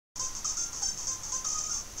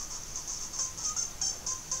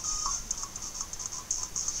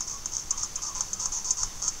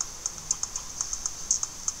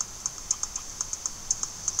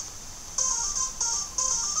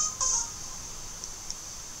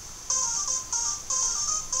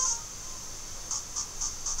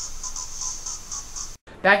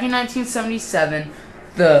Back in 1977,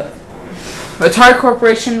 the Atari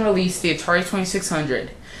Corporation released the Atari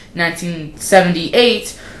 2600. In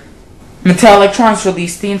 1978, Mattel Electronics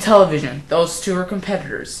released the Intellivision. Those two are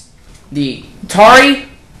competitors. The Atari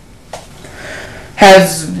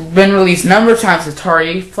has been released a number of times.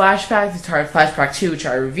 Atari Flashback, Atari Flashback 2, which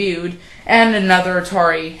I reviewed, and another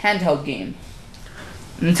Atari handheld game.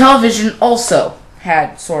 Intellivision also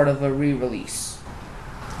had sort of a re-release.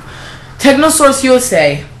 Technosource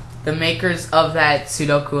USA, the makers of that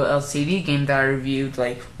Sudoku LCD game that I reviewed,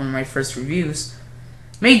 like one of my first reviews,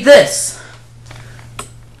 made this.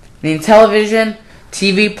 The Intellivision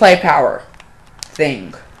TV Play Power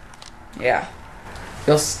thing. Yeah.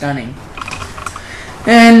 Feels stunning.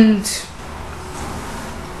 And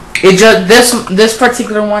it just this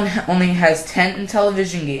particular one only has 10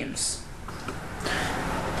 Intellivision games.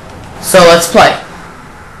 So let's play.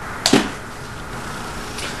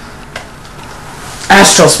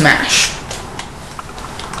 Astro Smash.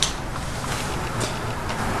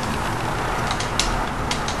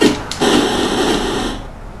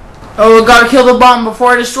 Oh, gotta kill the bomb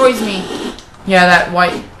before it destroys me. Yeah, that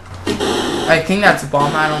white. I think that's a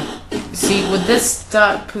bomb. I don't see with this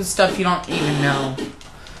stuff you don't even know.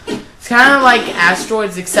 It's kind of like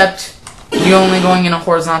asteroids, except you're only going in a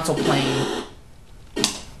horizontal plane.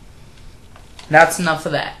 That's enough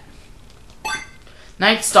of that.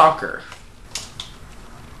 Night Stalker.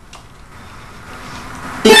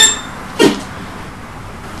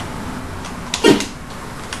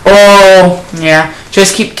 Oh, yeah.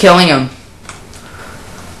 Just keep killing him.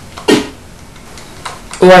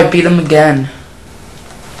 Oh, I beat him again.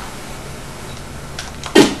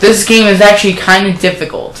 This game is actually kind of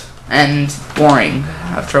difficult and boring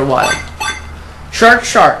after a while.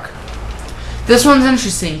 Shark. This one's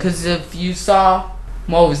interesting because if you saw,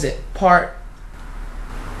 what was it, part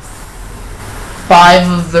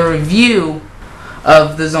 5 of the review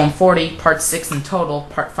of the Zone 40, part 6 in total,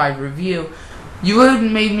 part 5 review, you would have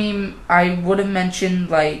made me, I would have mentioned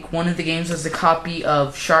like one of the games was a copy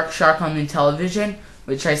of Shark on the Intellivision,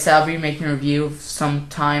 which I said I'll be making a review of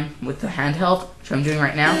sometime with the handheld, which I'm doing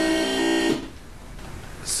right now.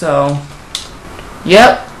 So,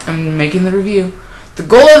 yep, I'm making the review. The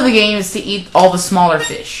goal of the game is to eat all the smaller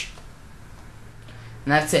fish.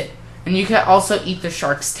 And that's it. And you can also eat the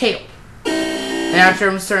shark's tail. And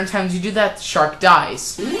after certain times you do that, the shark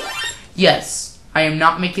dies. Yes, I am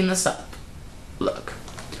not making this up. Look.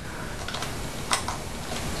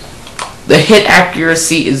 The hit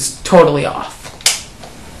accuracy is totally off.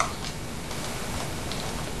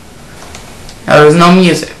 Now, there's no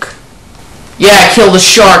music. Yeah, kill the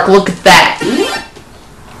shark. Look at that.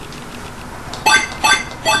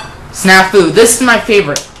 Snafu. This is my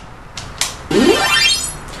favorite.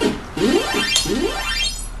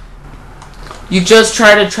 You just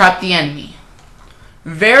try to trap the enemy.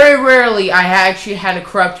 Very rarely I actually had a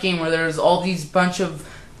corrupt game where there's all these bunch of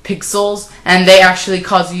pixels and they actually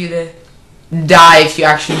cause you to die if you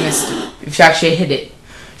actually missed it, if you actually hit it.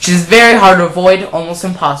 Which is very hard to avoid, almost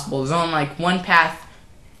impossible. There's only like one path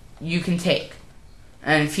you can take.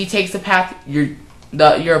 And if he takes the path, your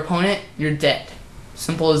opponent, you're dead.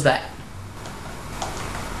 Simple as that.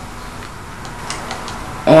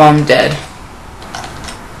 Oh, I'm dead.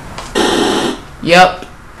 Yep.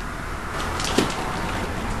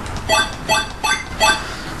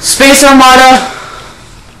 Space Armada.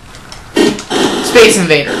 Space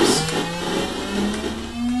Invaders.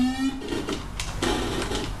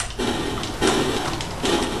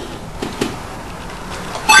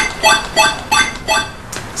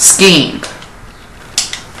 Skiing.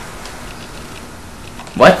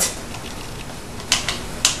 What?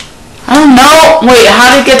 I don't know. Wait,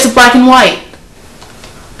 how did it get to black and white?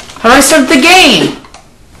 How do I start the game?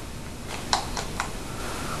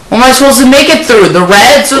 What am I supposed to make it through? The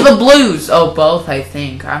reds or the blues? Oh, both, I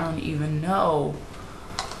think. I don't even know.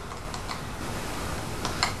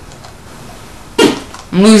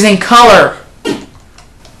 I'm losing color.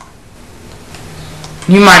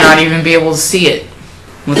 You might not even be able to see it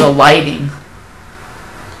with the lighting.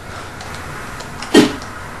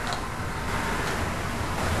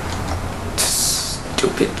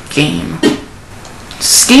 Stupid game.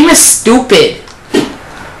 This game is stupid.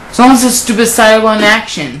 As long as it's stupid Cyberpunk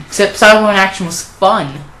action. Except Cyberpunk action was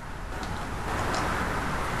fun.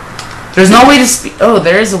 There's no way to speed. Oh,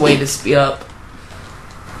 there is a way to speed up.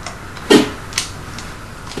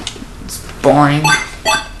 It's boring.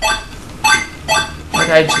 Like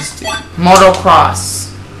I just did. Motocross.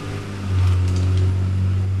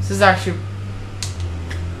 This is actually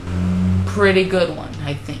a pretty good one,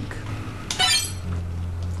 I think.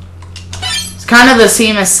 It's kind of the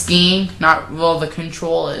same as skiing. Not well. The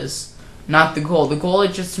control is not the goal. The goal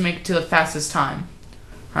is just to make it to the fastest time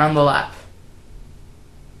around the lap.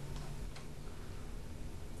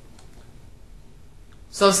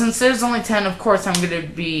 So since there's only 10, of course I'm going to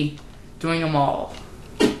be doing them all.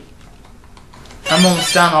 I'm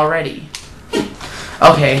almost done already.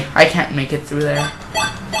 Okay, I can't make it through there.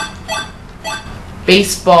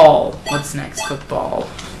 Baseball. What's next? Football.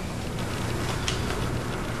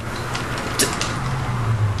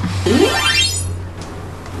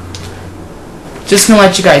 Just gonna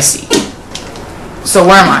let you guys see. So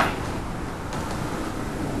where am I?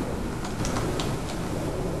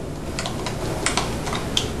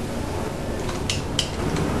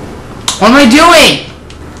 What am I doing?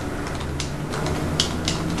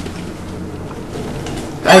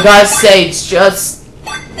 I gotta say, it's just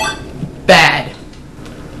bad.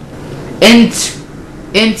 In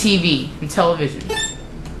TV, in television.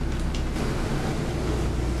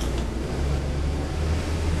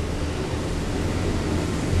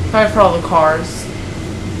 Sorry for all the cars.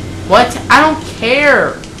 What? I don't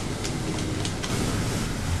care.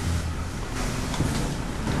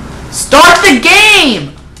 Start the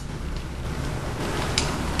game!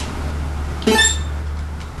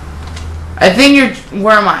 I think you're...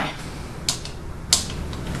 Where am I?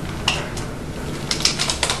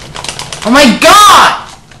 Oh my god!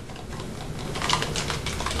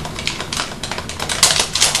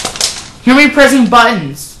 Hear me pressing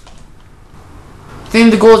buttons. I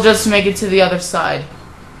think the goal is just to make it to the other side.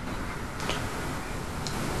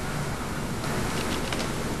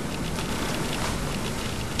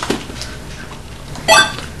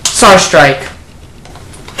 Star Strike.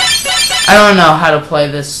 I don't know how to play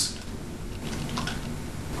this.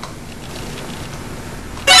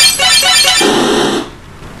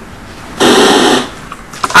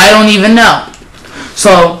 I don't even know.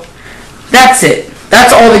 So, that's it.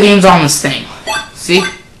 That's all the games on this thing. See?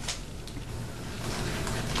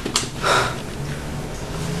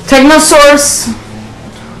 Technosource.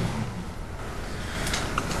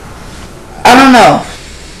 I don't know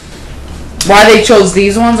why they chose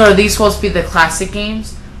these ones. Are these supposed to be the classic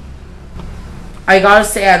games? I gotta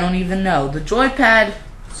say, I don't even know. The joypad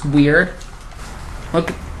is weird.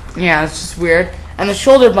 Look, yeah, it's just weird. And the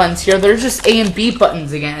shoulder buttons here, they're just A and B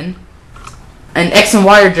buttons again. And X and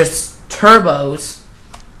Y are just turbos.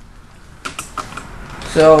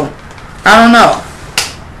 So, I don't know.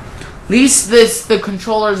 At least the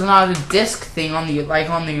controller is not a disc thing on the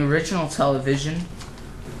on the original television.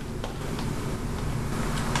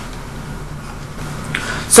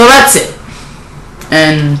 So that's it.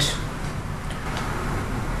 And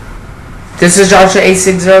this is Joshua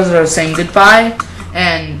A600 saying goodbye,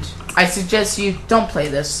 and I suggest you don't play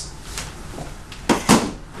this.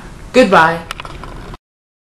 Goodbye.